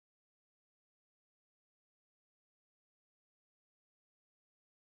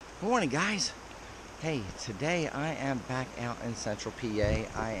Morning, guys. Hey, today I am back out in central PA.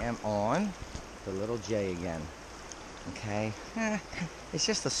 I am on the little J again. Okay, it's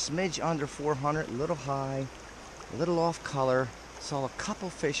just a smidge under 400, a little high, a little off color. Saw a couple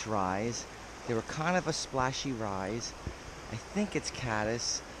fish rise. They were kind of a splashy rise. I think it's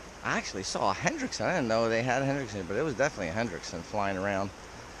caddis. I actually saw a Hendrickson. I didn't know they had a Hendrickson, but it was definitely a Hendrickson flying around.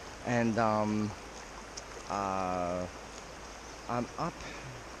 And I'm up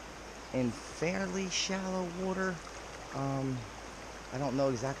in fairly shallow water. I don't know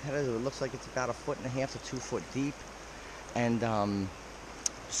exactly how it is. It looks like it's about 1.5 to 2 foot deep. And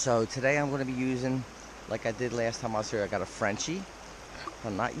so today I'm going to be using, like I did last time I was here, I got a Frenchie.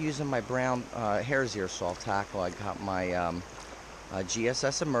 I'm not using my brown hare's ear soft tackle. I got my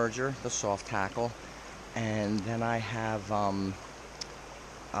GSS emerger, the soft tackle, and then I have a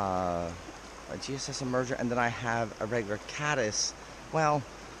GSS emerger, and then I have a regular caddis. Well,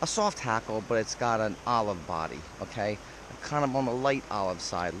 a soft tackle, but it's got an olive body. Okay, I'm kind of on the light olive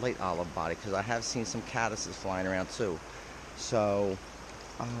side, light olive body, because I have seen some caddises flying around too. So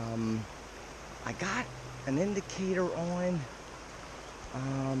I got an indicator on.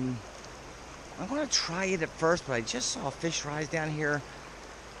 I'm gonna try it at first, but I just saw a fish rise down here.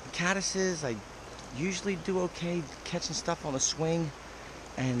 Caddises, I usually do okay catching stuff on the swing,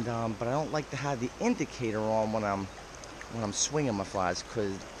 and but I don't like to have the indicator on when I'm swinging my flies,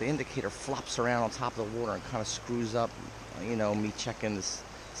 because the indicator flops around on top of the water and kind of screws up, you know, me checking to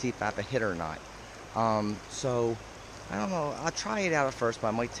see if I have a hit or not. So I don't know. I'll try it out at first, but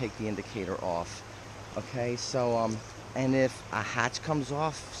I might take the indicator off. Okay, so and if a hatch comes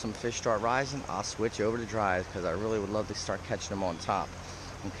off, some fish start rising, I'll switch over to dries, because I really would love to start catching them on top.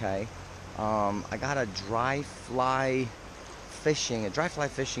 Okay, I got a dry fly fishing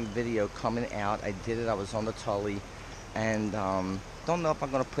video coming out. I did it. I was on the Tully, and don't know if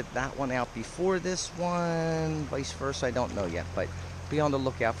I'm going to put that one out before this one, vice versa. I don't know yet, but be on the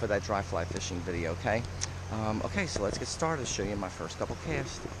lookout for that dry fly fishing video. Okay. Okay, so let's get started. Show you my first couple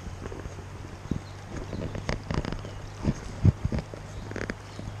casts.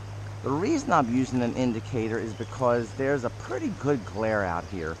 The reason I'm using an indicator is because there's a pretty good glare out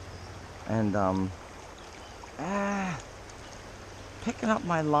here, and picking up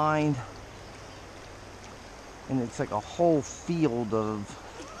my line, and it's like a whole field of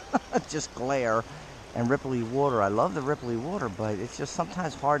just glare and ripply water. I love the ripply water, but it's just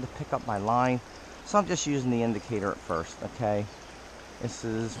sometimes hard to pick up my line, so I'm just using the indicator at first. Okay, this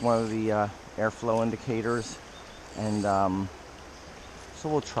is one of the airflow indicators, and so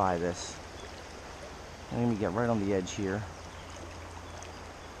we'll try this. Let me get right on the edge here.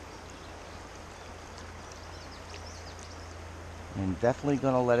 And definitely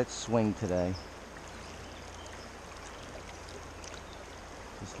gonna let it swing today.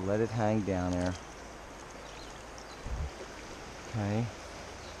 Just let it hang down there. Okay.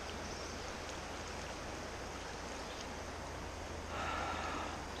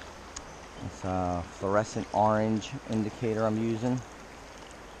 It's a fluorescent orange indicator I'm using.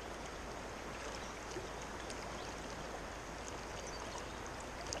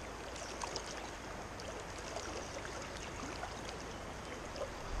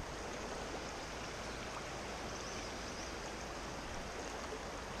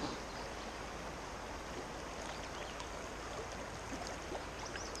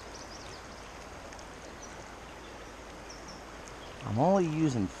 I'm only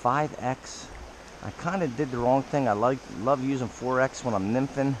using 5X. I kind of did the wrong thing. I love using 4X when I'm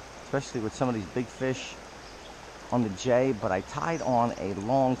nymphing, especially with some of these big fish on the J, but I tied on a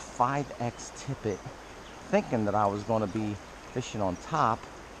long 5X tippet thinking that I was going to be fishing on top,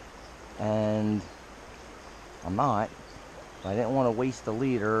 and I'm not. I didn't want to waste the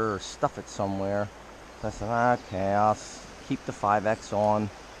leader or stuff it somewhere, so I said, okay, I'll keep the 5X on.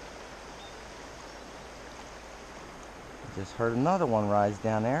 Just heard another one rise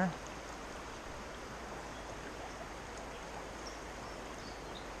down there.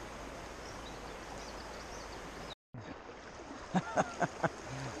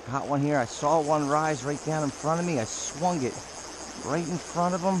 Got one here. I saw one rise right down in front of me. I swung it right in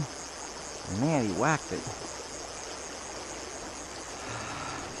front of him. And man, he whacked it.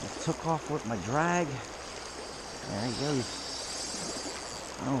 Just took off with my drag. There he goes.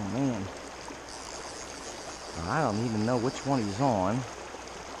 Oh man. I don't even know which one he's on.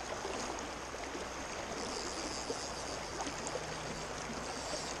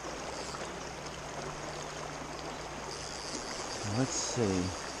 Let's see.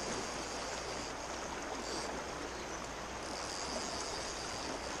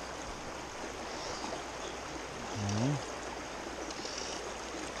 Okay.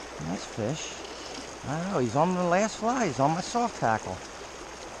 this fish. I don't know, he's on the last fly. He's on my soft tackle.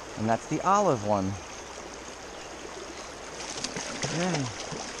 And that's the olive one. Okay.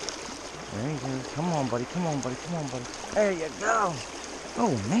 There he goes. Come on, buddy. Come on, buddy. Come on, buddy. There you go.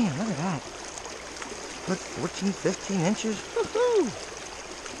 Oh, man, look at that. Good 14, 15 inches. Woohoo!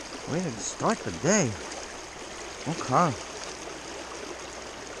 Way to start the day. Okay.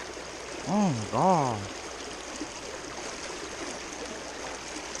 Oh, my God.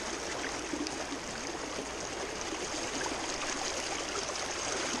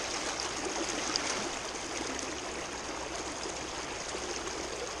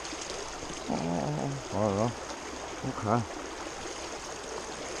 Oh, okay.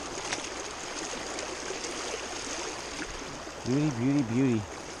 Beauty, beauty, beauty.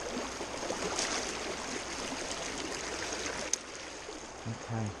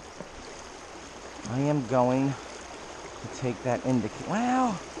 Okay. I am going to take that indicator.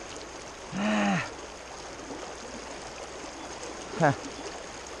 Wow.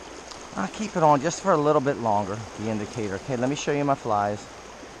 I'll keep it on just for a little bit longer, the indicator. Okay, let me show you my flies.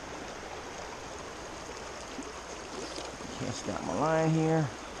 Cast out my line here.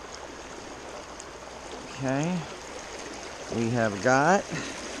 Okay. We have got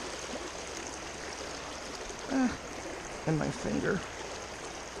in my finger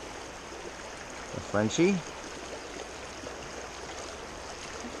the Frenchie.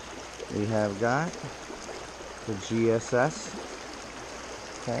 We have got the GSS.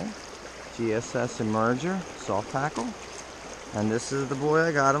 Okay. GSS Emerger soft tackle. And this is the boy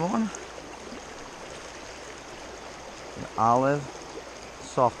I got him on. An olive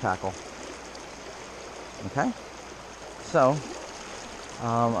soft tackle. Okay. So,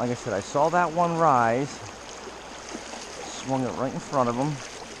 like I said, I saw that one rise, swung it right in front of him.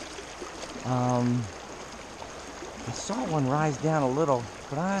 I saw one rise down a little,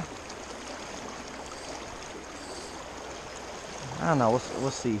 but I don't know.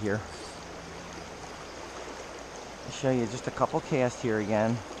 We'll see here. I'll show you just a couple casts here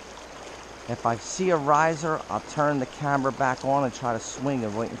again. If I see a riser, I'll turn the camera back on and try to swing it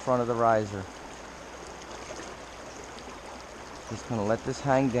right in front of the riser. Just gonna let this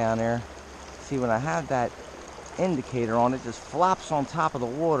hang down there. See, when I have that indicator on, it just flops on top of the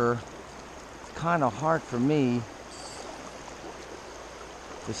water. It's kind of hard for me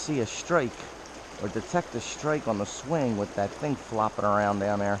to see a strike or detect a strike on the swing with that thing flopping around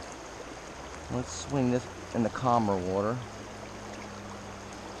down there. Let's swing this in the calmer water.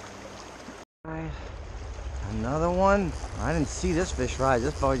 Another one. I didn't see this fish rise.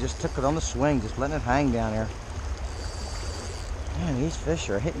 This boy just took it on the swing, just letting it hang down there. Man, these fish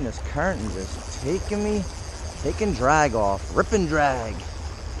are hitting this current and just taking drag off, ripping drag.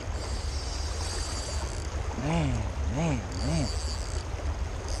 Man, man, man.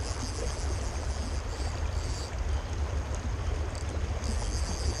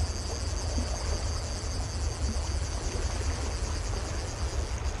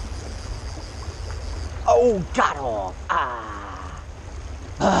 Oh, got off.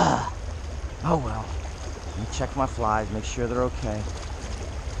 Oh well. Let me check my flies, make sure they're okay.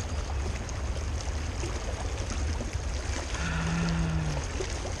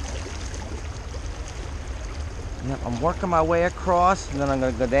 Yep, I'm working my way across, and then I'm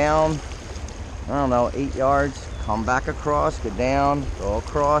going to go down, I don't know, 8 yards, come back across, go down, go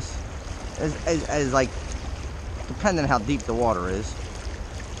across. As like, depending on how deep the water is.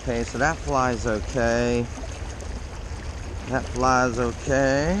 Okay, so that fly's okay. That fly's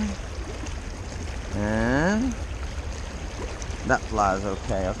okay. And that fly's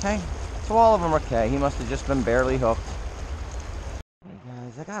okay, okay? So all of them are okay. He must have just been barely hooked. Hey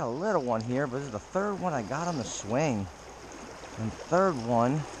guys, I got a little one here, but this is the third one I got on the swing. And third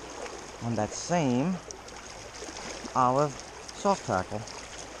one on that same olive soft tackle.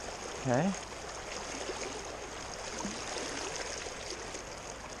 Okay.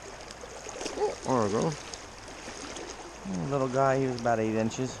 Oh, there we go. Little guy, he was about 8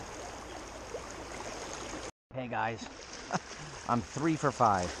 inches. Hey guys, I'm 3 for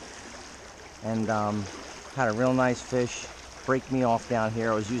 5. And had a real nice fish break me off down here.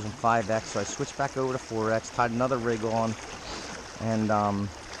 I was using 5X, so I switched back over to 4X, tied another rig on. And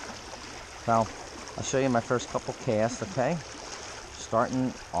well, I'll show you my first couple casts, okay?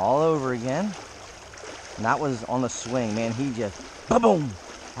 Starting all over again. And that was on the swing, man. He just, boom!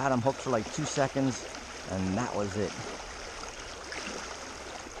 Had him hooked for like 2 seconds, and that was it.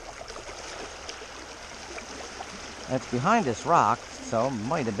 And it's behind this rock, so it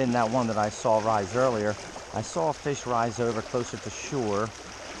might have been that one that I saw rise earlier. I saw a fish rise over closer to shore,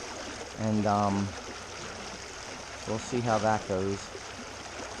 and we'll see how that goes.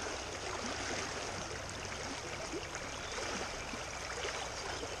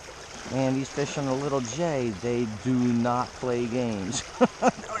 Man, these fish on the little J, they do not play games. Oh,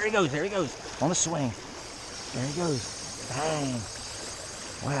 there he goes, on the swing. There he goes, bang.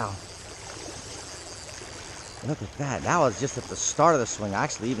 Wow. Look at that, that was just at the start of the swing. I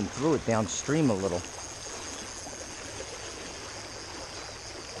actually even threw it downstream a little.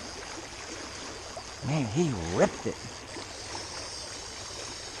 Man, he ripped it.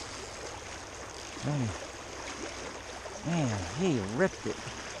 Man, he ripped it.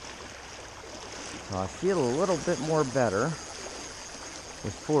 So I feel a little bit more better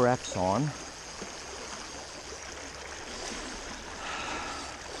with 4X on.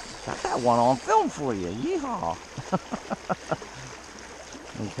 Got that one on film for you. Yeehaw.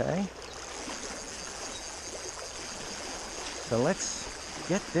 Okay. So let's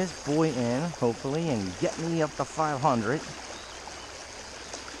get this boy in, hopefully, and get me up to 500.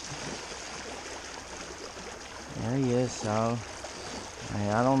 There he is. So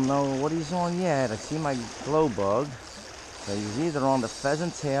I don't know what he's on yet. I see my glow bug. So he's either on the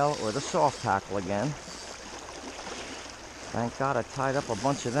pheasant tail or the soft tackle again. Thank God I tied up a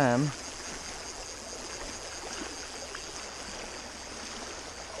bunch of them.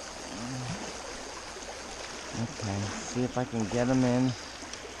 Okay, see if I can get him in.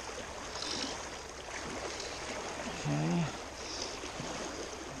 Okay.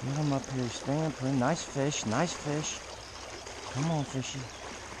 Get him up here, staying put. Nice fish, nice fish. Come on, fishy.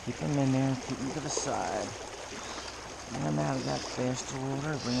 Keep him in there, keep him to the side. Get him out of that faster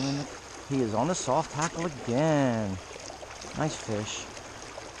water, bring him in. He is on the soft tackle again. Nice fish.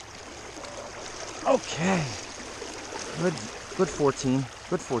 Okay. Good 14.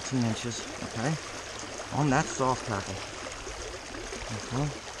 Good 14 inches. Okay. On that soft tackle. Okay.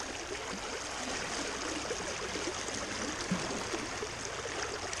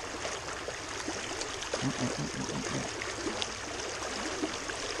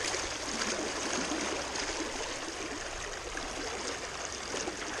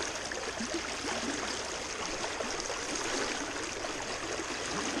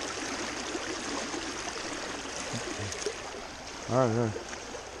 All right, good.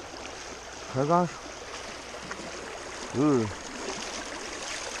 Okay, guys. Ooh.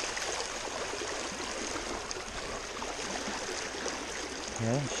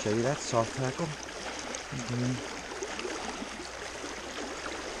 Okay, show you that soft tackle.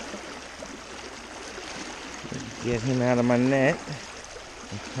 Get him out of my net.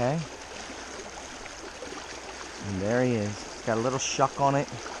 Okay. And there he is. Got a little shuck on it.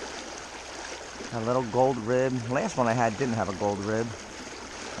 Got a little gold rib. Last one I had didn't have a gold rib.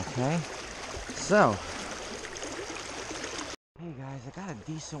 Okay. So. Hey guys, I got a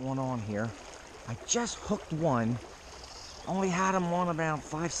decent one on here. I just hooked one. Only had him on about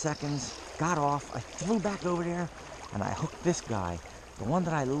 5 seconds. Got off. I threw back over there and I hooked this guy. The one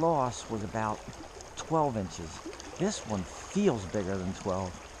that I lost was about 12 inches. This one feels bigger than 12.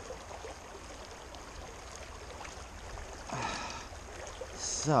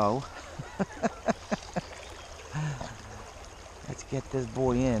 So, let's get this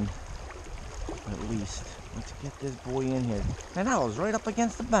boy in, at least. Let's get this boy in here. And that was right up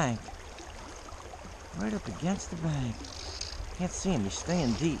against the bank. Right up against the bank. Can't see him, he's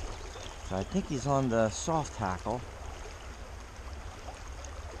staying deep. So I think he's on the soft tackle.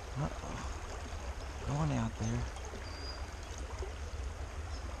 Uh-oh. Going out there.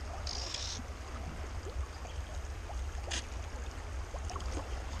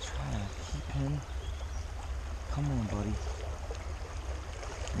 Come on, buddy.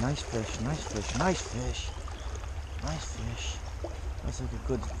 Nice fish, nice fish, nice fish. Nice fish. That's like a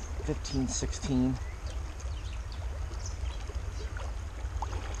good 15, 16.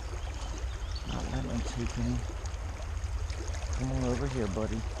 Not letting him take any. Come on over here,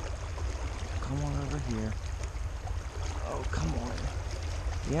 buddy. Come on over here. Oh, come on.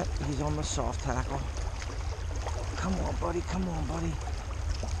 Yep, he's on the soft tackle. Come on, buddy. Come on, buddy.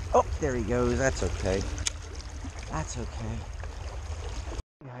 Oh, there he goes. That's okay. That's okay.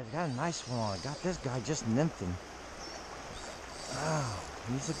 Guys, got a nice one on. I got this guy just nymphing. Oh,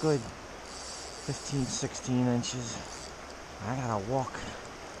 he's a good 15, 16 inches. I gotta walk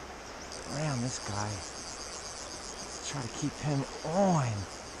around this guy. Let's try to keep him on.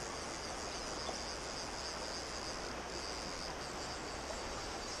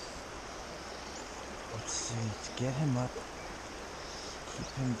 Let's see, let's get him up.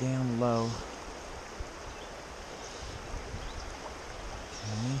 Keep him down low.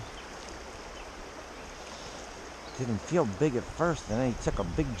 Okay. Didn't feel big at first, and then he took a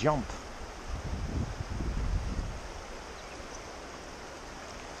big jump.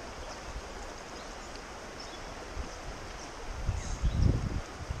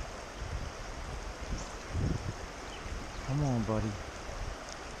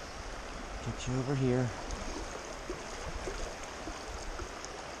 Get you over here.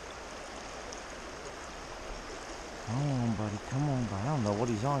 Come on, buddy. Come on, buddy. I don't know what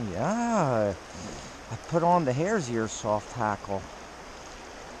he's on yet. Ah, I put on the hare's ear soft hackle.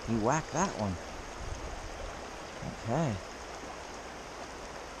 He whacked that one. Okay.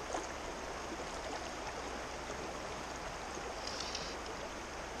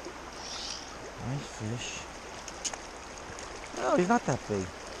 Nice fish. Oh, he's not that big.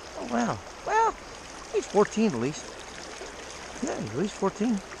 Oh, wow. Well, he's 14 at least. Yeah, he's at least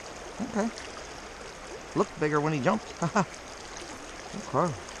 14. Okay. Looked bigger when he jumped. Okay.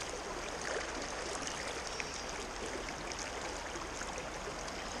 Okay.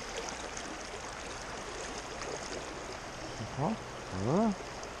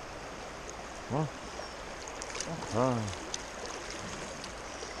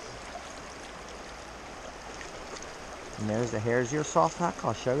 And there's the hare's ear soft hack.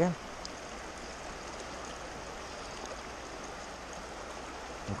 I'll show you.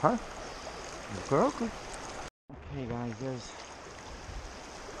 Okay. Okay. Okay, guys, there's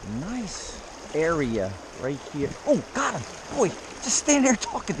a nice area right here. Oh, got him. Boy, just stand there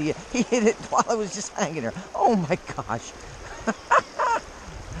talking to you. He hit it while I was just hanging there. Oh my gosh.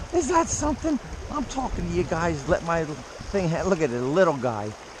 Is that something? I'm talking to you guys. Let my thing look at it, little guy.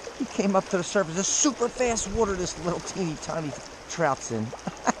 He came up to the surface. It's super fast water this little teeny tiny trout's in.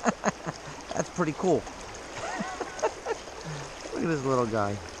 That's pretty cool. Look at this little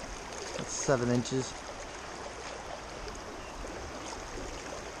guy. That's 7 inches.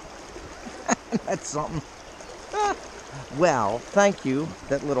 That's something. Well, thank you,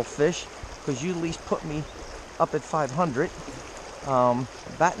 that little fish, because you at least put me up at 500.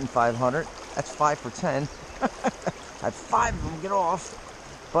 Batting 500. That's 5 for 10. Had 5 of them get off.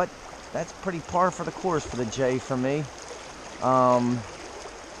 But that's pretty par for the course for the J for me.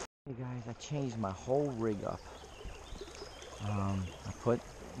 Hey guys, I changed my whole rig up. I put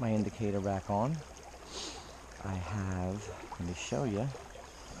my indicator back on. I have, let me show you,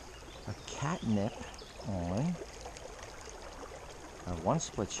 a catnip on. I have one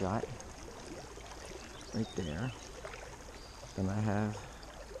split shot right there. Then I have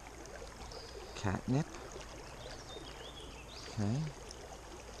catnip. Okay.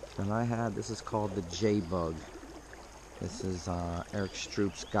 Then I have, this is called the J-Bug. This is Eric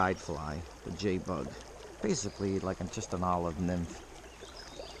Stroup's guide fly, the J-Bug. Basically like just an olive nymph.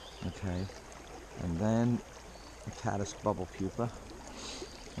 Okay. And then a caddis bubble pupa.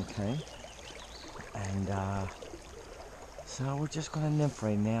 Okay. And so we're just going to nymph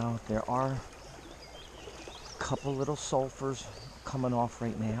right now. There are a couple little sulfurs coming off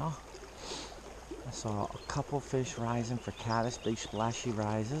right now. I saw a couple fish rising for caddis, big splashy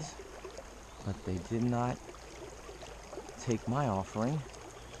rises, but they did not take my offering.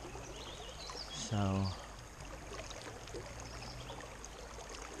 So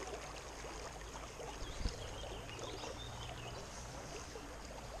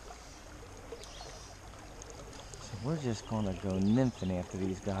we're just gonna go nymphing after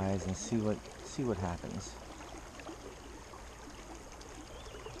these guys and see what happens.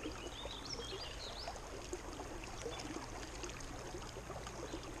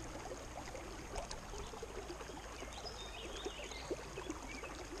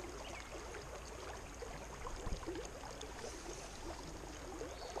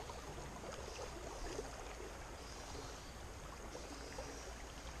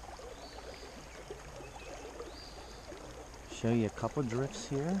 Show you a couple drifts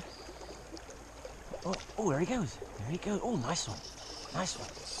here. Oh, there he goes. There he goes. Oh, nice one. Nice one.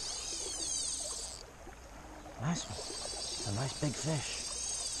 Nice one. It's a nice big fish.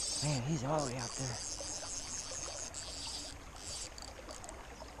 Man, he's all the way out there.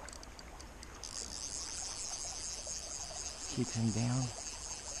 Keep him down.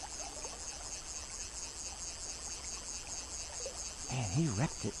 Man, he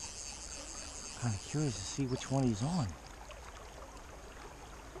wrecked it. Kind of curious to see which one he's on.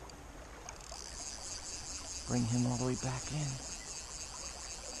 Bring him all the way back in.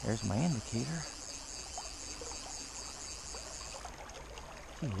 There's my indicator.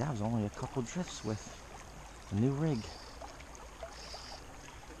 Gee, that was only a couple drifts with the new rig.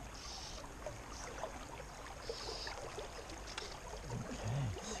 Okay,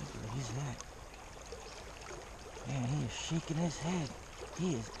 let's see where he's at. Man, he is shaking his head.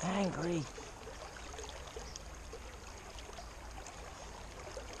 He is angry.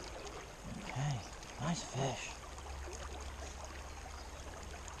 Okay. Nice fish.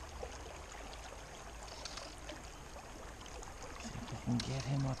 See if we can get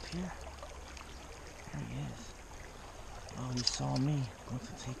him up here. There he is. Oh, he saw me. Going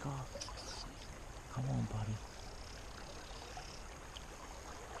to take off. Come on, buddy.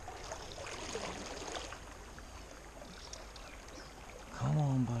 Come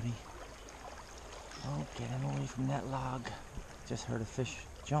on, buddy. Oh, getting away from that log. Just heard a fish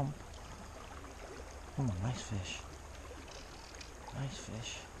jump. Oh, nice fish. Nice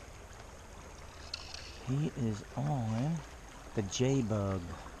fish. He is on the J-bug.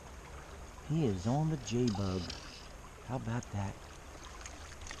 He is on the J-bug. How about that?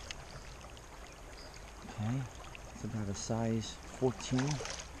 Okay, it's about a size 14.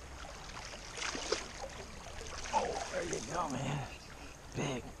 Oh, there you go, man.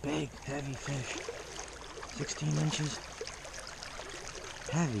 Big, big, heavy fish. 16 inches.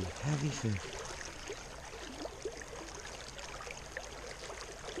 Heavy, heavy fish.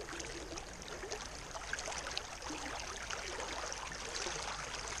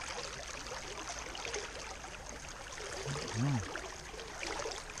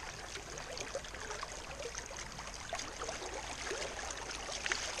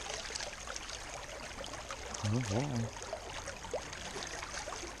 Oh, wow.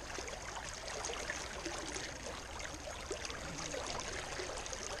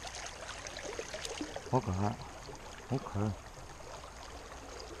 Okay. Okay.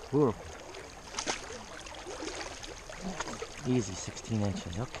 Whoa. Easy 16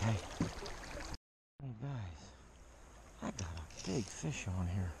 inches. Okay. Hey guys, I got a big fish on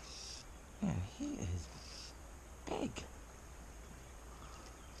here. Man, he is big.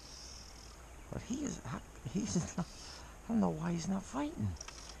 But he's not, I don't know why he's not fighting.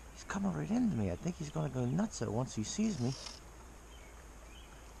 He's coming right into me. I think he's gonna go nuts once he sees me.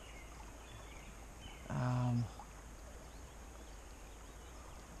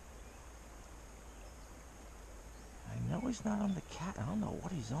 I know he's not on the cat. I don't know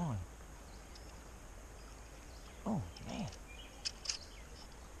what he's on. Oh man.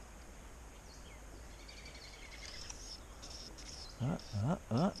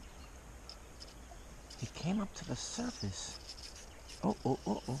 He came up to the surface. Oh.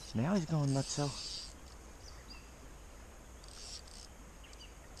 Now he's going nutso.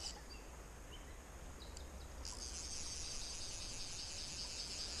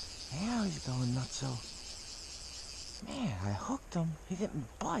 Now he's going nutso. Man, I hooked him. He didn't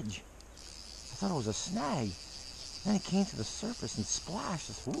budge. I thought it was a snag. Then he came to the surface and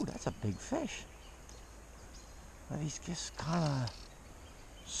splashed. Ooh, that's a big fish. But he's just kind of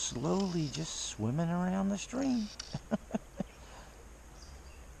slowly just swimming around the stream.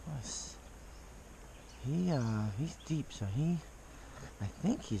 He's deep, so I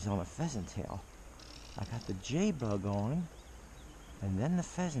think he's on a pheasant tail. I got the J-bug on, and then the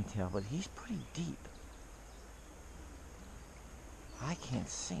pheasant tail, but he's pretty deep. I can't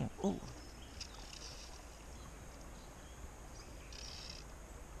see him. Ooh.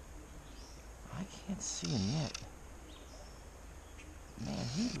 I can't see him yet. Man,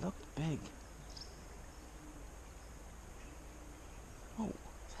 he looked big. Oh,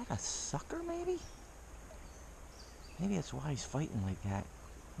 is that a sucker maybe? Maybe that's why he's fighting like that.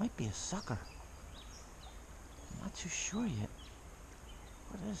 Might be a sucker. I'm not too sure yet.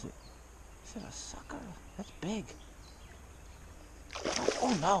 What is it? Is it a sucker? That's big.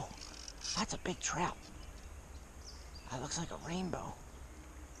 Oh no! That's a big trout. That looks like a rainbow.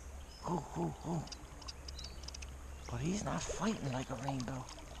 Ooh. But he's not fighting like a rainbow.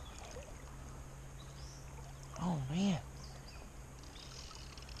 Oh man.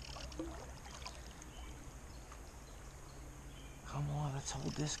 Come on, let's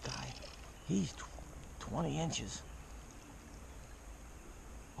hold this guy. He's 20 inches.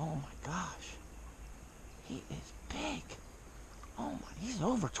 Oh my gosh. He is big. Oh my, he's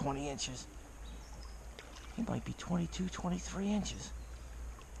over 20 inches. He might be 22, 23 inches.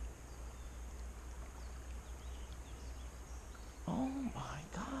 Oh my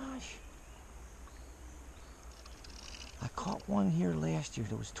gosh. I caught one here last year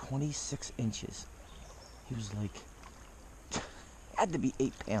that was 26 inches. He was like, had to be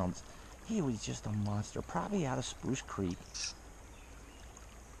 8 pounds. He was just a monster, probably out of Spruce Creek.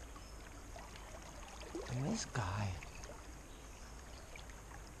 And this guy,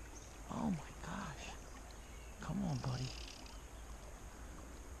 oh my gosh. Come on, buddy.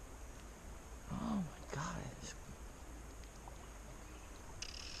 Oh my God.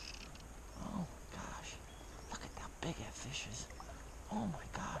 Oh my gosh. Look at how big that fish is. Oh my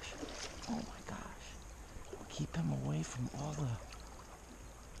gosh. Oh my gosh. Keep him away from all the...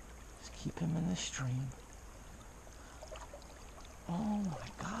 Just keep him in the stream. Oh my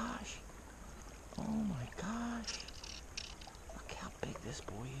gosh. Oh my gosh. Look how big this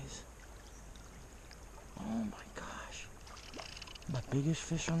boy is. Oh my gosh. My biggest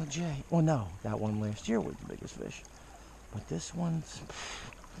fish on the J. Well, no, that one last year was the biggest fish. But this one's...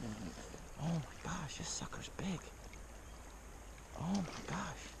 Oh my gosh, this sucker's big. Oh my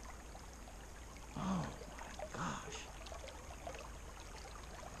gosh. Oh my gosh.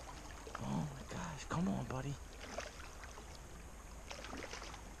 Oh my gosh. Come on, buddy.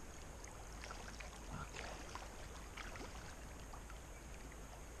 Okay.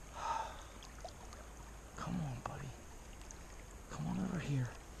 Come on, buddy. Come on over here.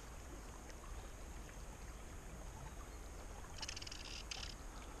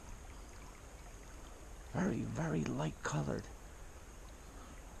 Very, very light colored.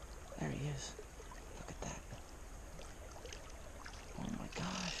 There he is. Look at that. Oh my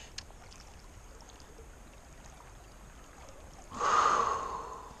gosh.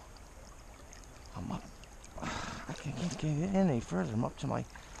 I'm up. I can't get in any further. I'm up to my...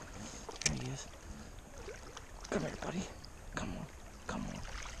 There he is. Come here, buddy. Come on. Come on.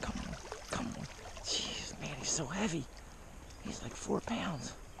 Come on. Come on. Jeez, man, he's so heavy. He's like 4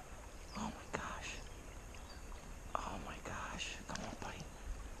 pounds. Oh my gosh. Oh my gosh. Come on, buddy.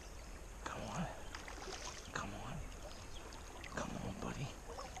 Come on. Come on. Come on, buddy.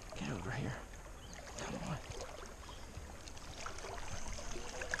 Get over here. Come on.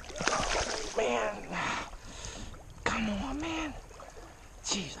 Man. Come on, man.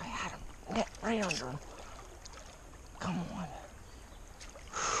 Jeez, I had him net right under him. Come on.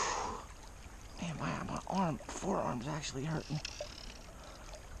 Man, my forearm's actually hurting.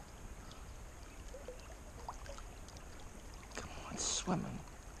 Come on, swimming.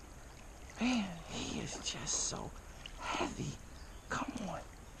 Man, he is just so heavy. Come on.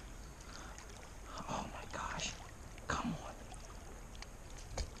 Oh my gosh. Come on.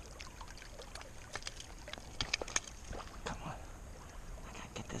 Come on. I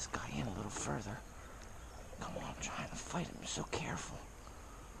gotta get this guy in a little further. Come on, I'm trying to fight him. You're so careful.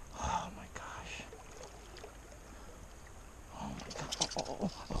 Oh my gosh. Oh my god.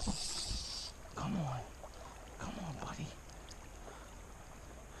 Oh. Come on. Come on, buddy.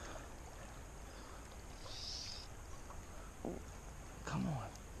 Come on.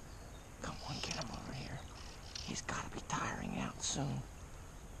 Come on, get him over here. He's got to be tiring out soon.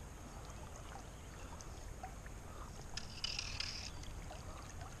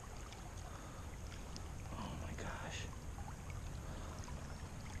 Oh my gosh.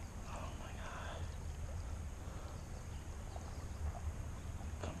 Oh my god.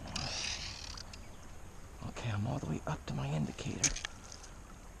 Come on. Okay, I'm all the way up to my indicator.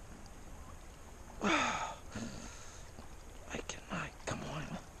 I cannot. Come on.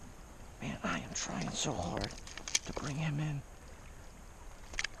 Man, I am trying so hard to bring him in.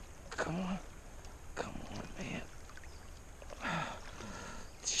 Come on. Come on, man.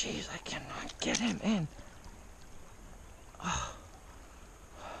 Jeez, I cannot get him in. Oh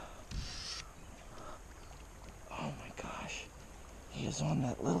my gosh. He is on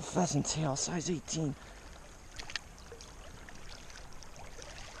that little pheasant tail, size 18.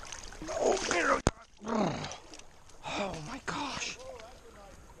 Oh my gosh.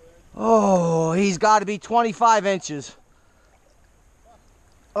 Oh, he's got to be 25 inches.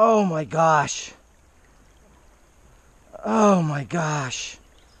 Oh my gosh. Oh my gosh.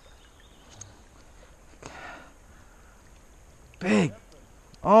 Big.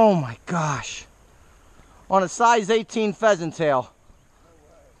 Oh my gosh. On a size 18 pheasant tail.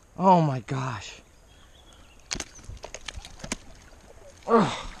 Oh my gosh.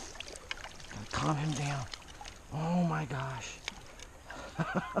 Ugh. Calm him down. Oh my gosh.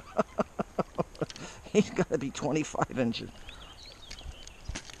 He's got to be 25 inches.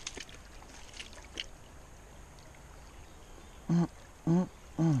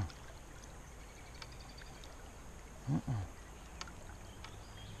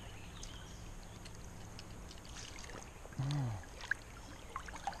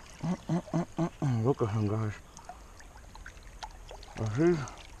 Look at him, guys.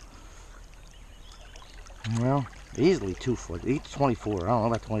 Well, easily 2 foot. He's 24. I don't know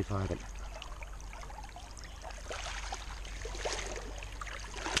about 25. But...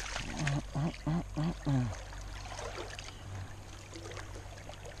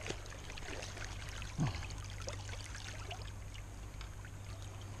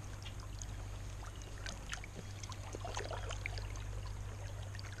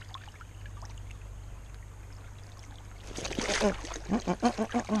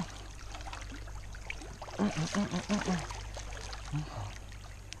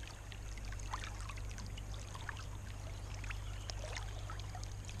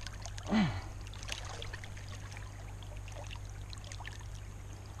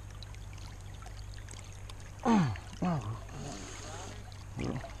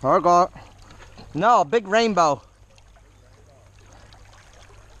 I got it. No, big rainbow.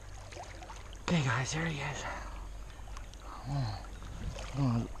 Okay, guys, there he is. I'm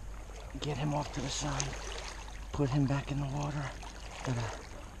gonna get him off to the side. Put him back in the water. Gotta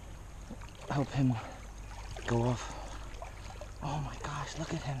help him go off. Oh my gosh,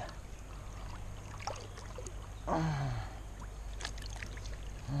 look at him. Oh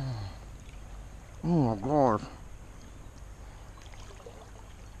my God.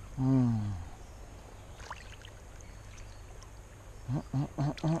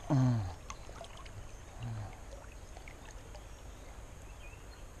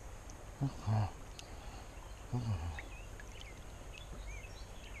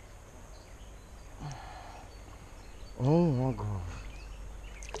 Oh my God.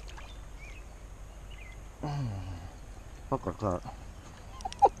 Look at that.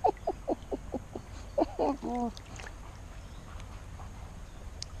 Oh God.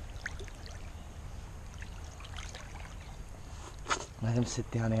 Let him sit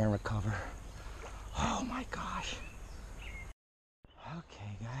down there and recover. Oh my gosh.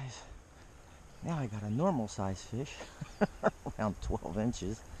 Okay, guys. Now I got a normal size fish. Around 12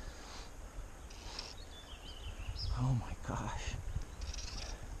 inches. Oh my gosh.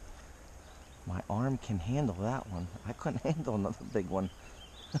 My arm can handle that one. I couldn't handle another big one.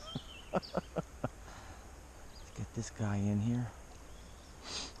 Let's get this guy in here.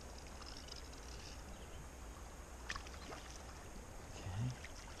 Okay.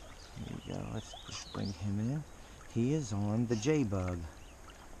 Here we go. Let's just bring him in. He is on the J-bug.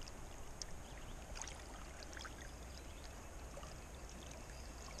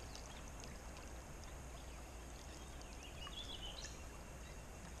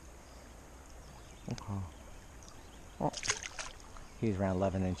 Okay. Oh, he's around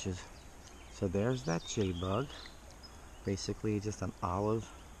 11 inches. So there's that J-bug. Basically just an olive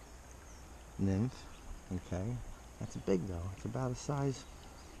nymph. Okay. That's big though. It's about a size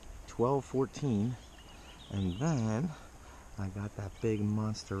 12, 14. And then I got that big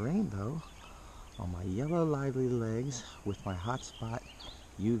monster rainbow on my yellow Lively Legz with my hotspot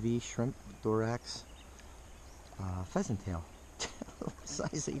UV shrimp thorax pheasant tail.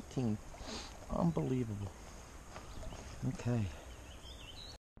 Size 18. Unbelievable. Okay.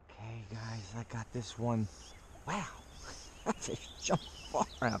 Okay, guys, I got this one. Wow, that fish jumped far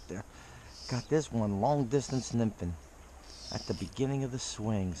out there. Got this one long distance nymphing at the beginning of the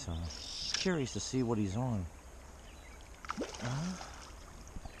swing, so I'm curious to see what he's on.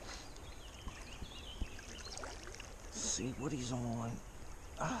 See what he's on.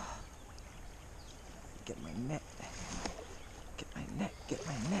 Get my net. Get my net. Get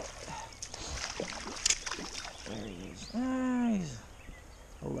my net. There he is. Nice.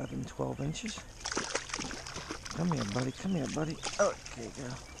 11, 12 inches. Come here, buddy. Come here, buddy. Okay,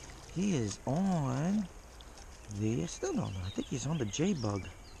 girl. He is on the, I still don't know. I think he's on the J-bug.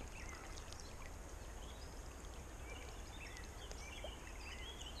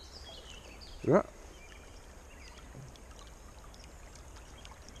 Yeah.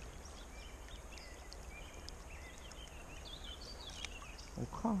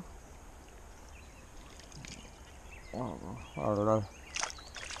 Okay. Oh, I don't know.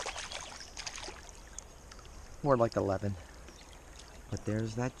 More like 11. But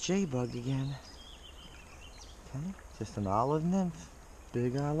there's that J-bug again. Okay, just an olive nymph.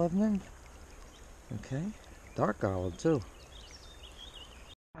 Big olive nymph. Okay, dark olive too.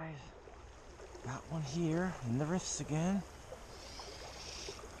 Guys, got one here in the rifts again.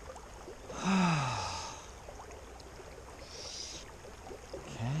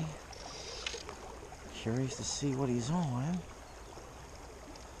 Okay. Curious to see what he's on.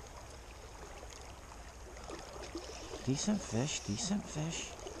 Decent fish, decent fish.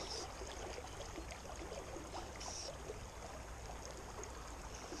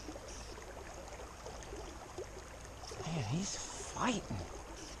 Man, he's fighting.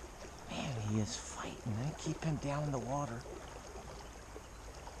 Man, he is fighting. Man, keep him down in the water.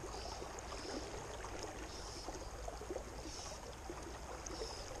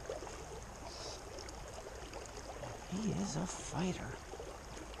 He is a fighter.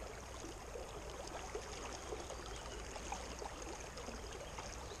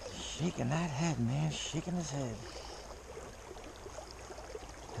 Shaking that head, man. Shaking his head.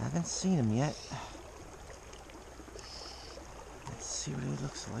 Haven't seen him yet. Let's see what he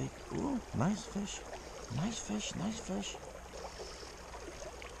looks like. Ooh, nice fish. Nice fish, nice fish.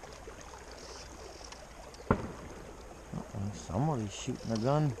 Uh-oh, somebody's shooting a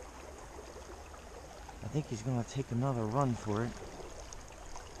gun. I think he's gonna take another run for it.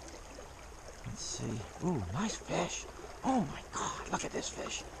 Let's see. Ooh, nice fish. Oh my God. Look at this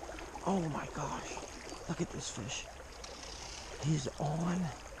fish. Oh my gosh. Look at this fish. He's on.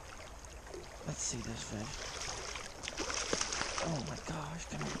 Let's see this fish. Oh my gosh.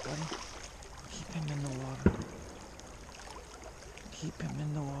 Come here, buddy. Keep him in the water. Keep him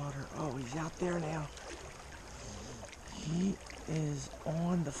in the water. Oh, he's out there now. He is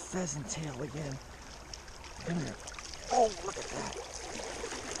on the pheasant tail again. Come here. Oh, look at that.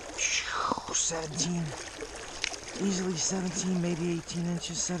 17. Easily 17, maybe 18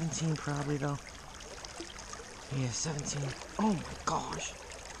 inches. 17 probably though. Yeah, 17. Oh my gosh.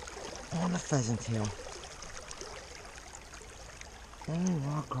 On the pheasant tail. Oh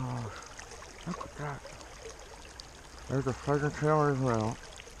my gosh. Look at that. There's a pheasant tail as well.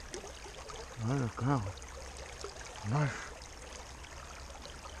 There you go. Nice.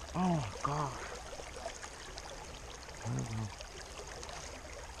 Oh my gosh. There you go.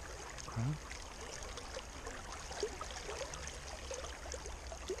 Okay.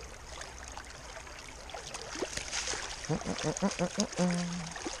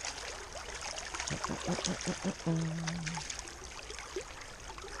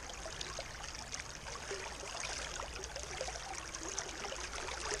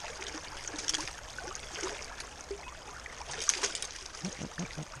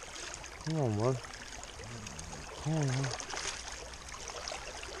 Come on, bud. Come on, bud.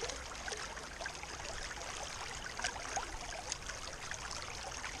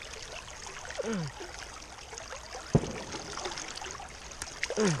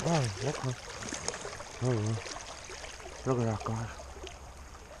 Oh, okay. There you go. Look at that, guys.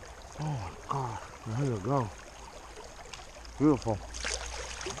 Oh my gosh. There you go. Beautiful.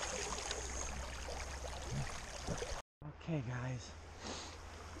 Okay, guys.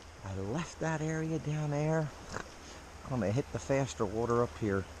 I left that area down there. I'm gonna hit the faster water up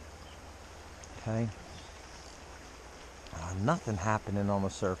here. Okay. Nothing happening on the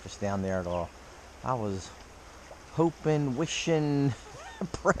surface down there at all. I was hoping, wishing,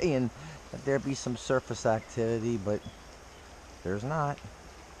 praying that there'd be some surface activity, but there's not.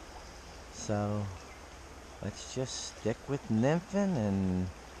 So let's just stick with nymphing and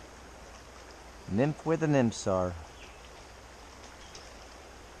nymph where the nymphs are.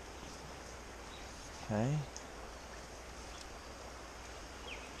 Okay.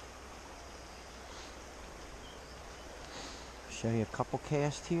 Show you a couple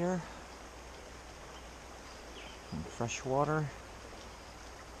casts here. Some fresh water.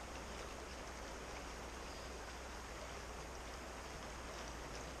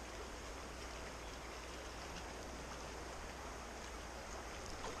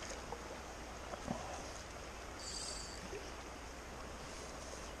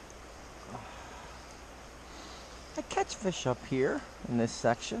 I catch fish up here in this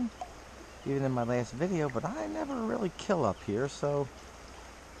section, even in my last video, but I never really kill up here, so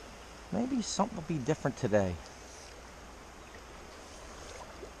maybe something will be different today.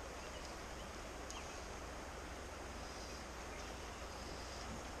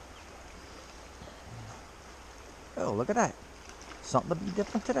 Oh, look at that. Something to be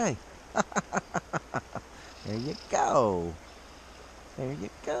different today. There you go. There you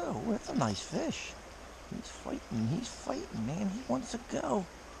go. That's a nice fish. He's fighting, man. He wants to go.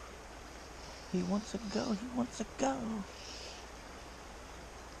 He wants to go, he wants to go.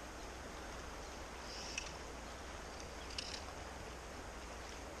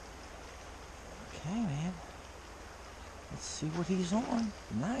 Okay, man. Let's see what he's on.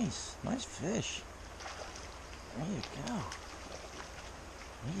 Nice, nice fish. There you go.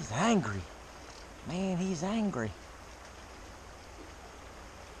 He's angry. Man, he's angry.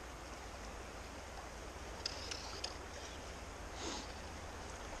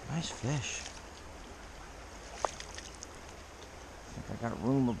 Nice fish. I think I got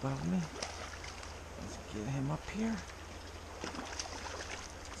room above me. Let's get him up here.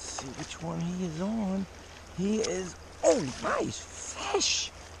 Let's see which one he is on. He is, oh, nice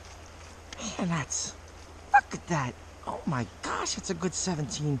fish. Man, that's, look at that. Oh my gosh, that's a good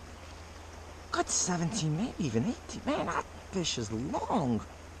 17. Good 17, maybe even 18. Man, that fish is long.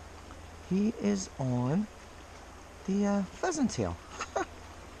 He is on the pheasant tail.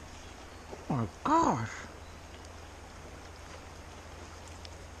 Oh my gosh.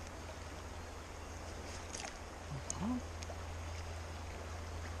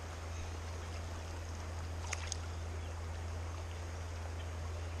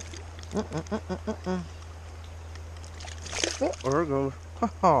 Oh, there it goes.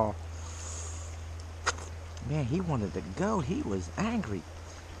 Oh. Man, he wanted to go. He was angry.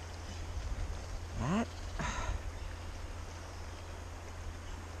 That.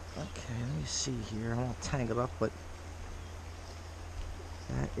 Okay, let me see here. I'm all tangled up, but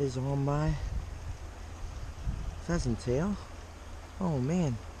That is on my pheasant tail. Oh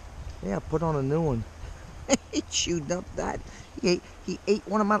man, yeah, put on a new one. He chewed up that. He ate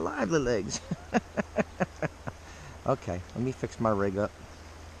one of my Lively Legz. Okay, let me fix my rig up.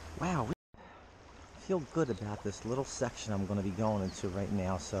 Wow, I feel good about this little section I'm going to be going into right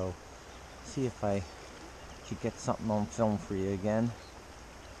now. So, see if I could get something on film for you again.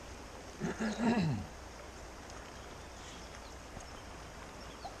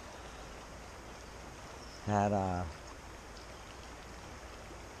 Had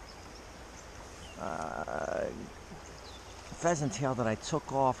pheasant tail that I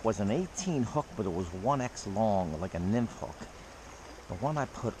took off was an 18 hook, but it was 1x long, like a nymph hook. The one I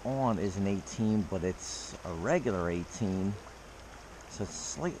put on is an 18, but it's a regular 18, so it's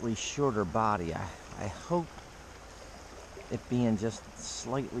slightly shorter body. I hope it being just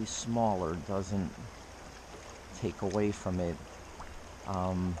slightly smaller doesn't take away from it.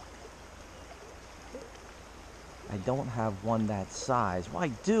 I don't have one that size. Well, I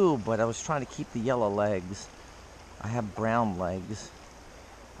do, but I was trying to keep the yellow legs. I have brown legs,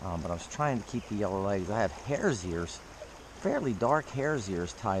 but I was trying to keep the yellow legs. I have hare's ears, fairly dark hare's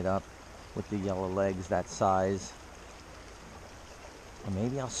ears tied up with the yellow legs that size. Or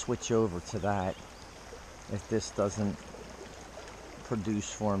maybe I'll switch over to that if this doesn't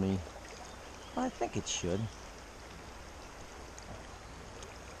produce for me. Well, I think it should.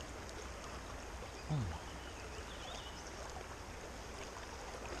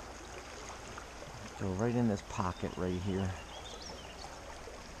 Go right in this pocket right here.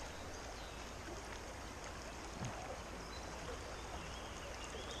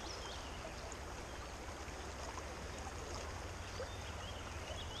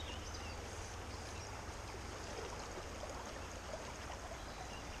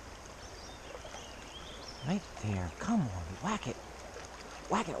 Right there. Come on, whack it.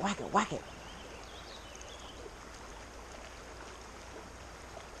 Whack it, whack it, whack it.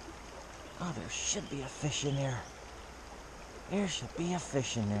 Oh, there should be a fish in there. There should be a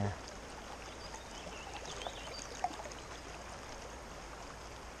fish in there.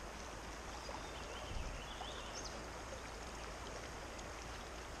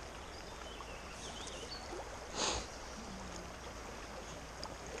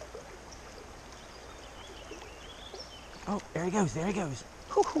 Oh, there he goes, there he goes.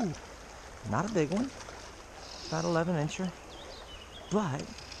 Hoo-hoo. Not a big one. About 11 incher. But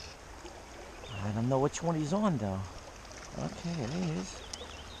I don't know which one he's on though. Okay, there he is.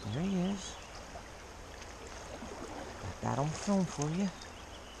 There he is. Got that on film for you.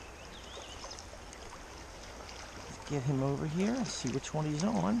 Let's get him over here and see which one he's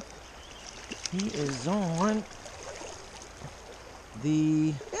on. He is on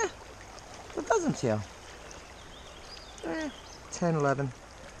the pheasant tail. 10, 11.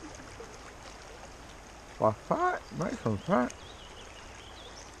 Well, fat, nice and fat.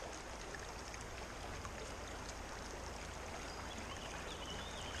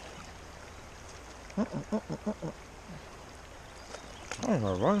 I don't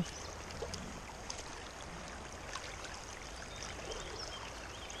know, right?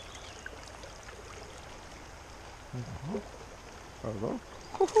 There we go.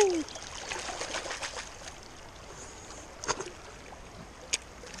 Woohoo!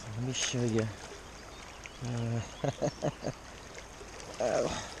 Let me show you.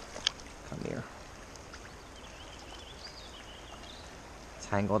 Oh, come here.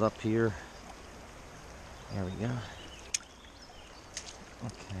 Tangled up here. There we go.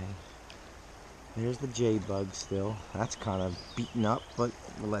 Okay. There's the jade bug still. That's kind of beaten up, but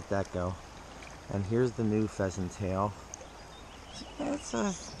we'll let that go. And here's the new pheasant tail.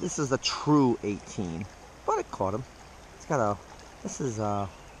 This is a true 18, but it caught him. It's got a, this is a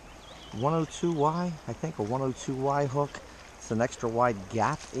 102Y, I think, a 102Y hook. It's an extra wide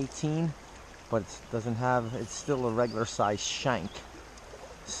gap 18, but it doesn't have, it's still a regular size shank.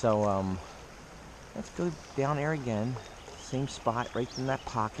 So let's go down there again. Same spot, right in that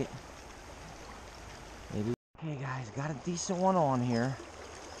pocket. Maybe. Okay guys, got a decent one on here.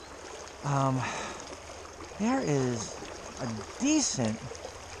 There is a decent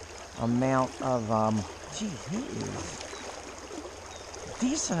amount of,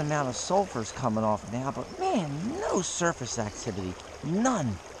 decent amount of sulfurs coming off now, but man, no surface activity,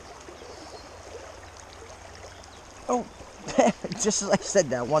 none. Oh, just as I said,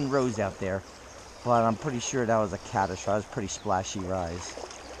 that one rose out there, but I'm pretty sure that was a caddis. That was a pretty splashy rise.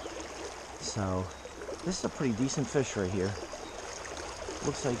 So, this is a pretty decent fish right here.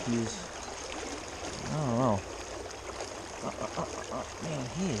 Looks like he's, I don't know. Man,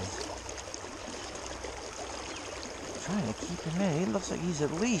 he is Trying to keep him in. He looks like he's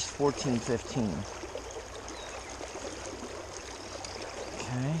at least 14, 15.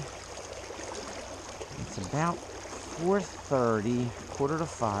 Okay. It's about 4:30,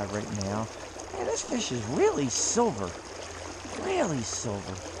 4:45 right now. Man, this fish is really silver. Really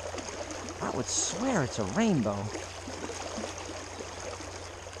silver. I would swear it's a rainbow.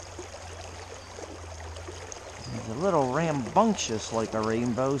 He's a little rambunctious like a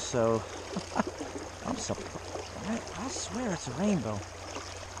rainbow, so I'm surprised. I swear it's a rainbow.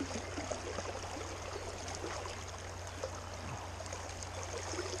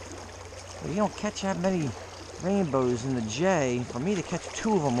 Well, you don't catch that many rainbows in the J. For me to catch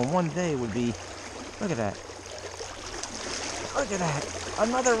 2 of them in one day would be... Look at that. Look at that.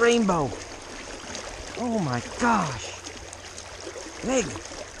 Another rainbow. Oh my gosh. Big.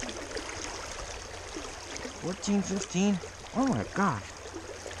 14, 15. Oh my gosh.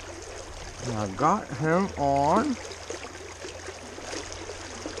 And I got him on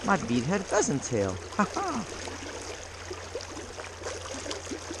my beadhead pheasant tail. Haha.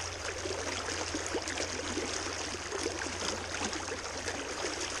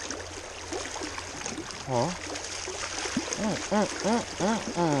 Oh.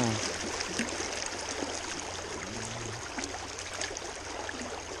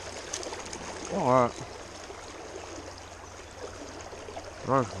 Alright.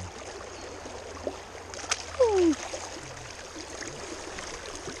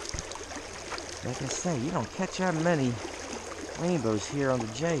 Like I say, you don't catch that many rainbows here on the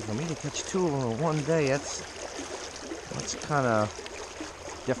J. For me to catch 2 of them in one day, that's kind of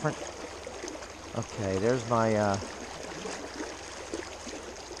different. Okay, there's my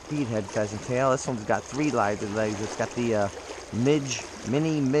beadhead pheasant tail. This one's got 3 lively legs. It's got the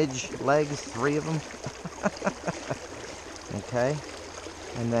mini midge legs, 3 of them. Okay,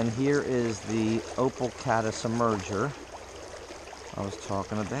 and then here is the opal caddis emerger I was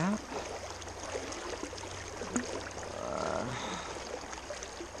talking about.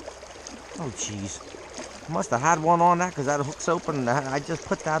 Oh geez, must have had one on that because that hook's open. I just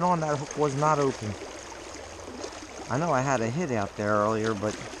put that on. That hook was not open. I know I had a hit out there earlier,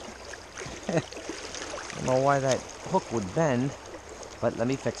 but I don't know why that hook would bend. But let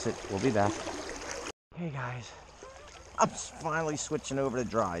me fix it. We'll be back. Hey guys, I'm finally switching over to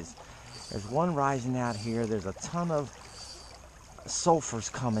dries. There's one rising out here. There's a ton of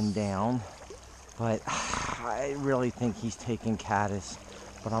sulfurs coming down, but I really think he's taking caddis.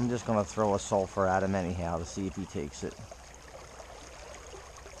 But I'm just gonna throw a sulfur at him anyhow to see if he takes it.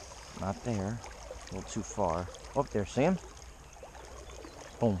 Not there. A little too far. Up there, see him?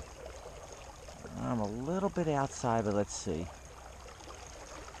 Boom. I'm a little bit outside, but let's see.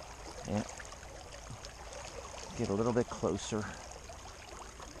 Yeah. Get a little bit closer.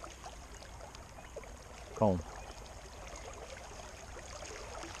 Boom.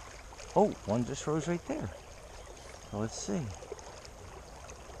 Oh, one just rose right there. So let's see.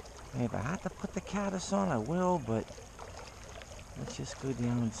 If I have to put the caddis on, I will, but let's just go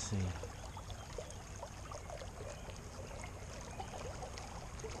down and see.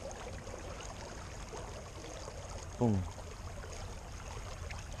 Boom.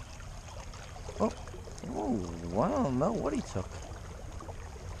 Oh, I don't know what he took.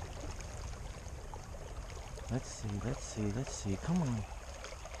 Let's see, let's see, let's see. Come on.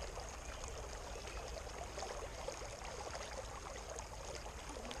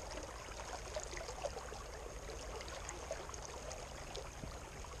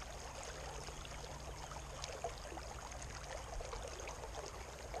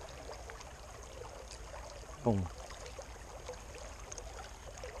 Boom.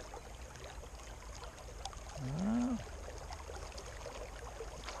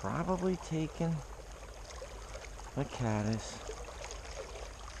 Probably taking the caddis.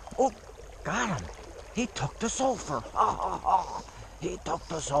 Oh, got him. He took the sulfur. Oh, he took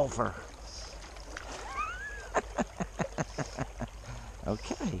the sulfur.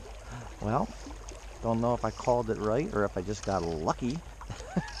 Okay. Well, don't know if I called it right or if I just got lucky.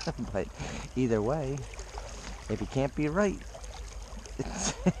 But either way, if you can't be right,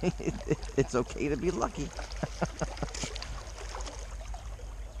 it's okay to be lucky.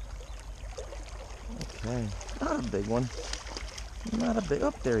 Okay, not a big one. Not a big,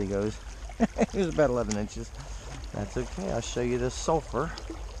 oh, there he goes. He was about 11 inches. That's okay, I'll show you this sulfur.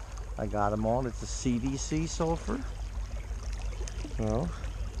 I got him on, it's a CDC sulfur. So,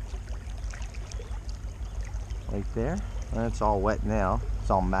 right there. And it's all wet now.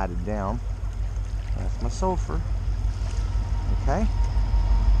 It's all matted down. That's my sulfur. Okay.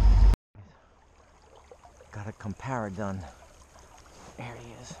 Got a compare done. There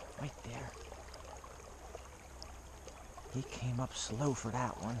he is, right there. He came up slow for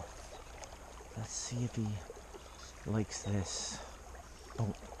that one. Let's see if he likes this.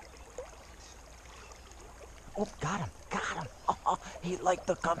 Oh. Oh, got him, got him. Oh, he liked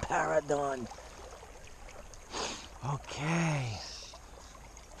the comparadon. Okay.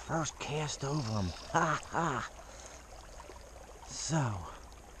 First cast over him. Ha ha. So,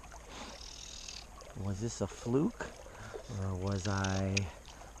 was this a fluke? Or was I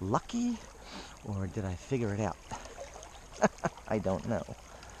lucky? Or did I figure it out? I don't know.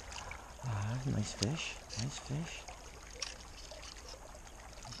 Nice fish, nice fish.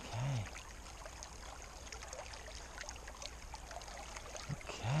 Okay.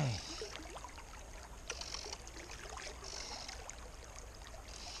 Okay.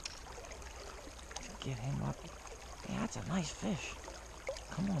 Get him up. Yeah, that's a nice fish.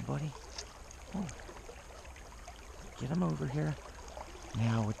 Come on, buddy. Oh. Get him over here.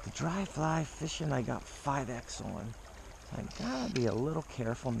 Now with the dry fly fishing, I got 5X on. I gotta be a little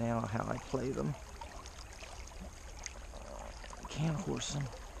careful now how I play them. Can't horse them.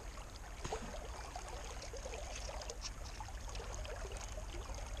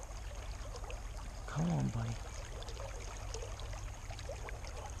 Come on, buddy.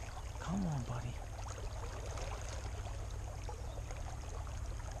 Come on, buddy.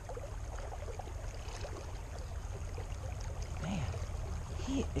 Man,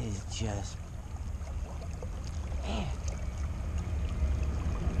 he is just... Man.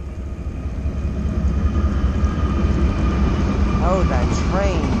 Oh, that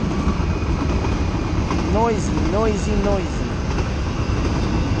train. Noisy, noisy, noisy.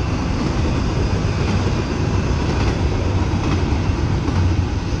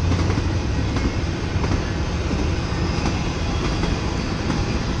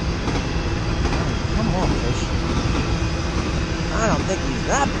 Come on, fish. I don't think he's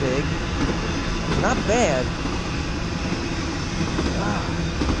that big. He's not bad.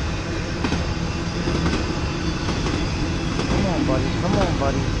 Buddy, come on,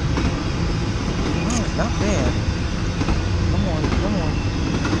 buddy. Oh, it's not bad. Come on, come on,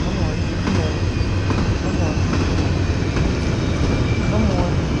 come on, come on, come on, come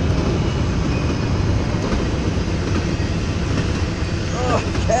on.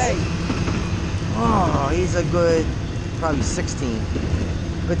 Okay. Oh, he's a good, probably 16.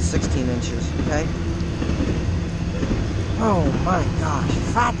 Good 16 inches, okay? Oh my gosh,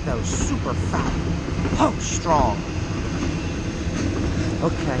 fat though, super fat. Oh, strong.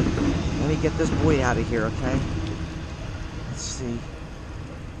 Okay, let me get this boy out of here, okay? Let's see.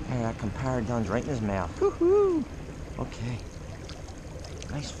 Hey, that comparadon's right in his mouth. Woohoo! Okay.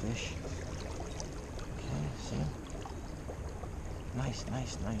 Nice fish. Okay, see him? Nice,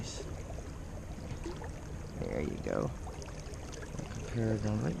 nice, nice. There you go.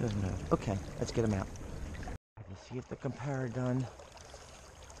 Comparadon right in his mouth. Okay, let's get him out. Let's see if the comparadon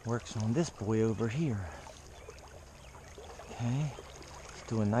works on this boy over here. Okay.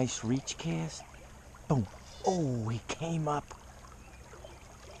 Do a nice reach cast. Boom. Oh, he came up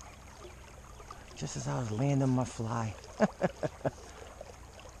just as I was landing my fly.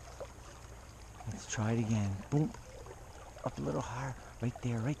 Let's try it again. Boom. Up a little higher. Right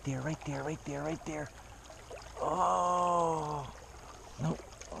there, right there, right there, right there, right there. Oh. Nope.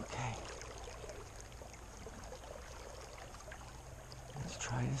 Okay. Let's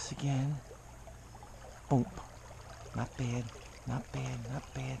try this again. Boom. Not bad. Not bad,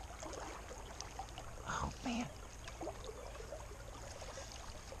 not bad. Oh, man.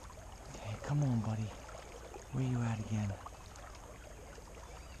 Okay, come on, buddy. Where you at again?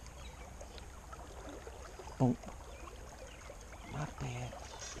 Boom. Not bad.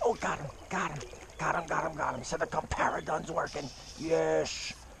 Oh, got him, got him. Got him, got him, got him. So the comparadon's working.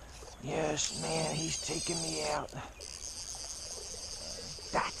 Yes. Yes, man, he's taking me out.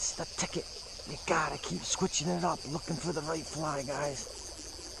 That's the ticket. You gotta keep switching it up, looking for the right fly, guys.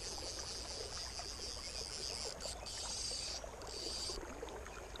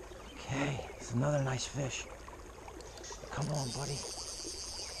 Okay, it's another nice fish. Come on, buddy.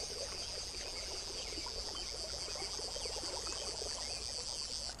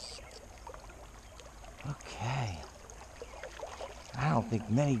 Okay. I don't think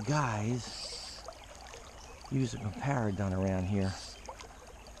many guys use a comparadon around here.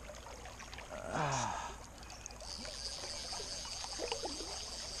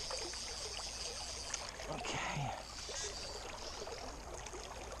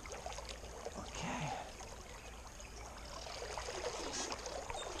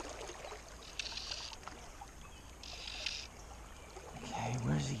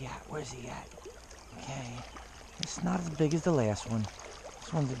 Where's he at? Okay. It's not as big as the last one.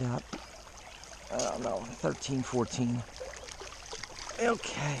 This one's about, I don't know, 13, 14.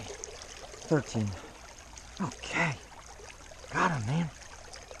 Okay. 13. Okay. Got him, man.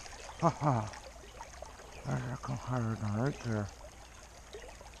 Haha. There's that comparator right there.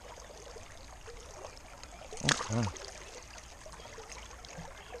 Okay.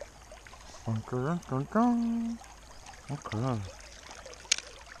 Dun, dun, dun, dun. Okay.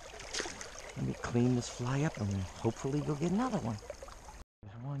 Let me clean this fly up and hopefully you'll get another one.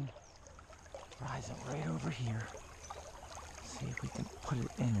 There's one rising right over here. See if we can put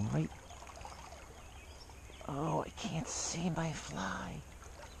it in right. Oh, I can't see my fly.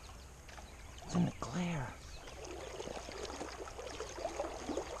 It's in the glare.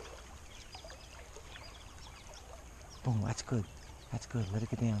 Boom, that's good. That's good. Let it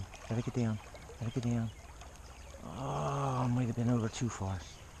get down. Let it get down. Let it get down. Oh, I might have been over too far.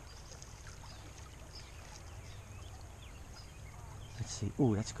 Let's see.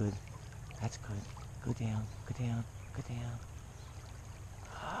 Oh, that's good. That's good. Go down. Go down. Go down.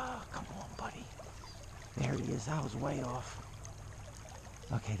 Oh, come on, buddy. There he is. I was way off.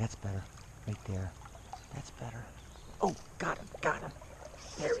 Okay, that's better. Right there. That's better. Oh, got him. Got him.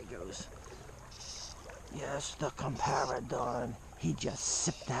 There he goes. Yes, the comparadon. He just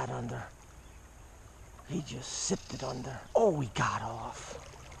sipped that under. He just sipped it under. Oh, he got off.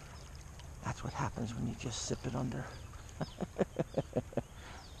 That's what happens when you just sip it under.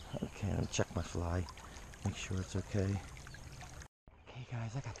 Okay, let me check my fly. Make sure it's okay. Okay,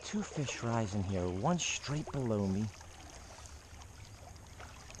 guys, I got two fish rising here. One straight below me.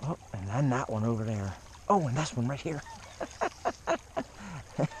 Oh, and then that one over there. Oh, and this one right here.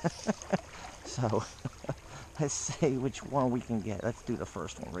 So, let's see which one we can get. Let's do the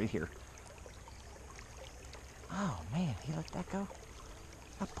first one right here. Oh, man, he let that go?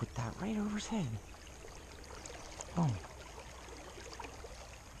 I put that right over his head. Boom.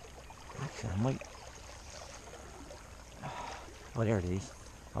 Actually, I might... Oh, there it is.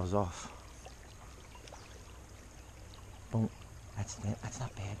 I was off. Boom. That's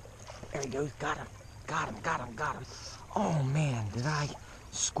not bad. There he goes. Got him. Got him. Got him. Got him. Oh, man, did I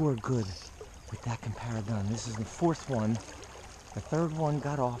score good with that comparadon. This is the fourth one. The third one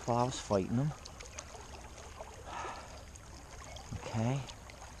got off while I was fighting him. Okay.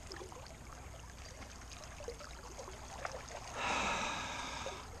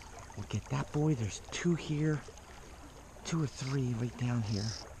 We'll get that boy. There's two here. Two or three right down here.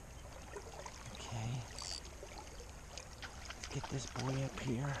 Okay. Let's get this boy up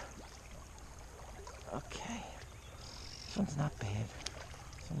here. Okay. This one's not bad.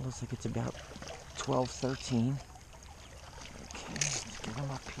 This one looks like it's about 12, 13. Okay, let's get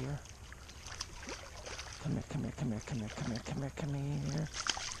him up here. Come here, come here, come here, come here, come here, come here, come here.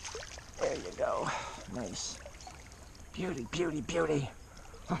 There you go. Nice. Beauty, beauty, beauty.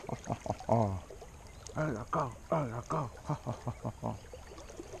 There you go, there you go.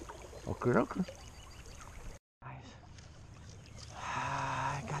 Okay, okay. Guys,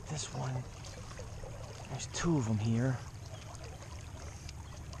 I got this one. There's two of them here.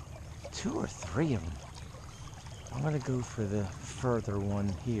 Two or three of them. I'm gonna go for the further one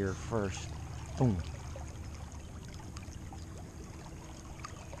here first. Boom.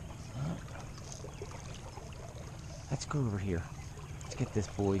 Let's go over here. Let's get this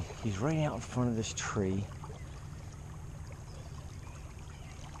boy. He's right out in front of this tree.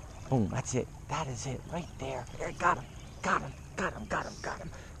 Boom, that's it. That is it, right there. There, got him. Got him. Got him, got him, got him.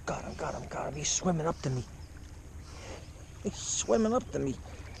 Got him, got him, got him. He's swimming up to me. He's swimming up to me.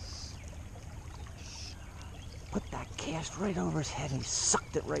 Put that cast right over his head and he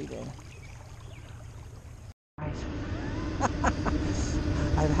sucked it right in. Guys,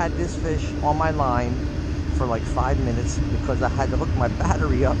 I've had this fish on my line for like 5 minutes because I had to hook my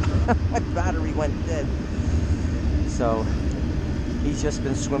battery up. My battery went dead. So he's just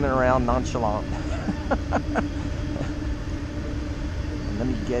been swimming around nonchalant. Let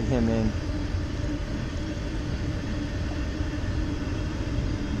me get him in.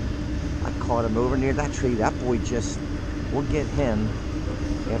 I caught him over near that tree. That boy just, we'll get him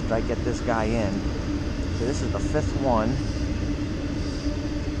after I get this guy in. So this is the fifth one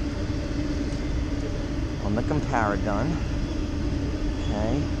on the comparadon.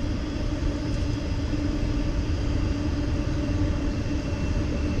 Okay.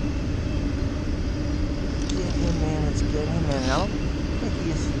 Get him in, let's get him in. I don't think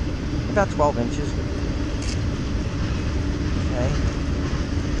he's about 12 inches. Okay.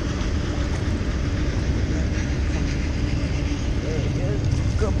 There he is.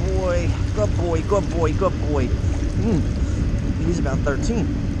 Good boy, good boy, good boy, good boy. He's about 13.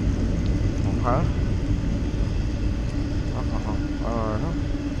 Okay.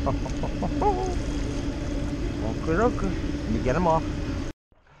 Okay, okay. Let me get him off.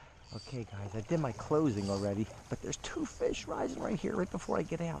 Okay guys, I did my closing already, but there's 2 fish rising right here, right before I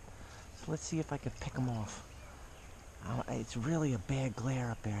get out. So let's see if I can pick them off. It's really a bad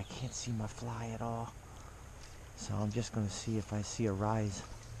glare up there. I can't see my fly at all. So I'm just going to see if I see a rise.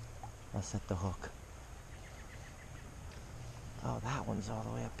 I'll set the hook. Oh, that one's all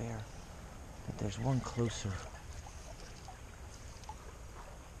the way up there. But there's one closer.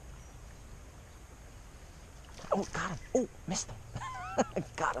 Oh, got him. Oh, missed him.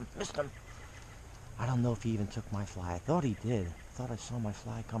 Got him, missed him. I don't know if he even took my fly. I thought he did. I thought I saw my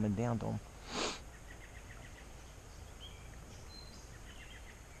fly coming down to him.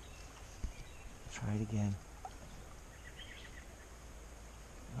 Try it again.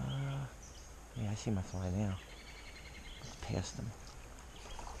 Yeah, I see my fly now. It's past him.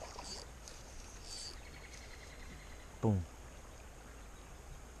 Boom.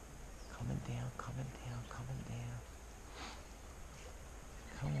 Coming down, coming down, coming down.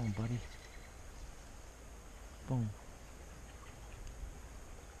 Come on, buddy. Boom.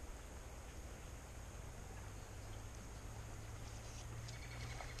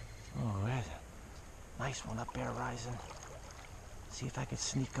 Oh, that's a nice one up there rising. See if I can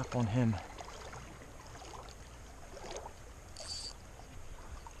sneak up on him.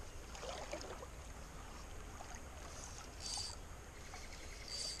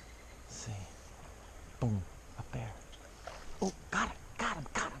 See. Boom. Up there. Oh, got him. Got him.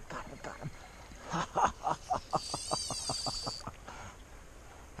 Got him. Got him. Got him.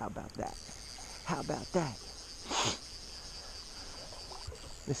 How about that? How about that?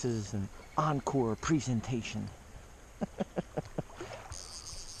 This is an encore presentation.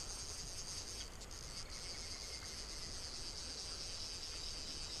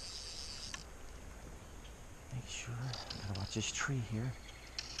 Make sure, gotta watch this tree here.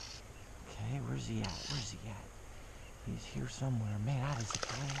 Okay, where's he at? Where's he at? He's here somewhere. Man, that is a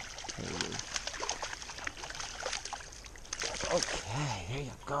glare. There he is. Okay, there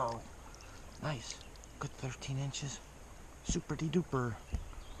you go. Nice. Good 13 inches. Super de duper.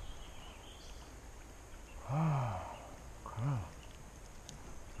 Oh, cool.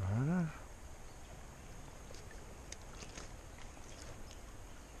 There it is.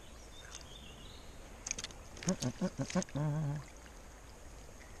 There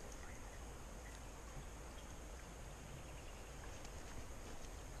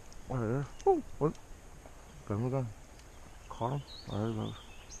it is. Oh, what? Got him again. Caught him. There he goes.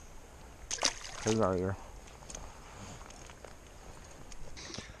 He's out of here.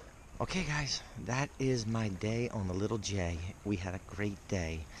 Okay guys, that is my day on the Little J. We had a great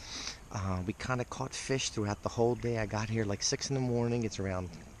day. We kind of caught fish throughout the whole day. I got here like 6 in the morning. It's around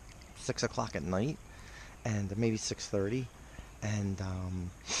 6 o'clock at night, and maybe 6:30. And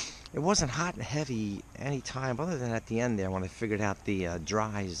it wasn't hot and heavy any time other than at the end there when I figured out the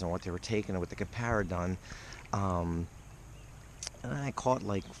dries and what they were taking with the comparadon. And I caught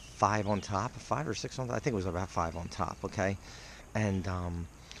like 5 on top, 5 or 6 on top. I think it was about 5 on top, okay? And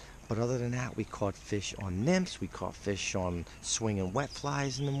but other than that, we caught fish on nymphs, we caught fish on swinging wet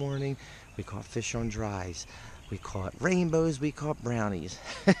flies in the morning, we caught fish on dries, we caught rainbows, we caught brownies.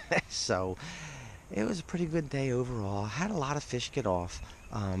 So it was a pretty good day overall. I had a lot of fish get off.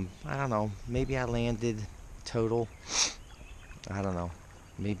 I don't know, maybe I landed total, I don't know,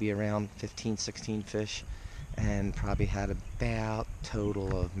 maybe around 15, 16 fish, and probably had about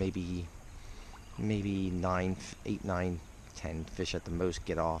total of maybe 9, 8, 9, 10 fish at the most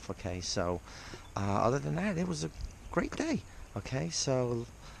get off. Okay, so other than that, it was a great day. Okay, so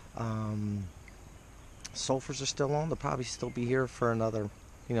sulfurs are still on. They'll probably still be here for another,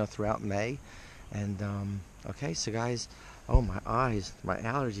 throughout May. And okay, so guys, oh, my eyes, my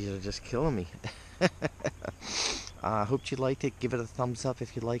allergies are just killing me. Hope you liked it. Give it a thumbs up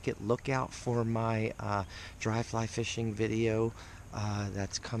if you like it. Look out for my dry fly fishing video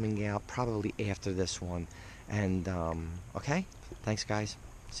that's coming out probably after this one. And okay, thanks guys.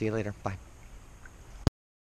 See you later. Bye.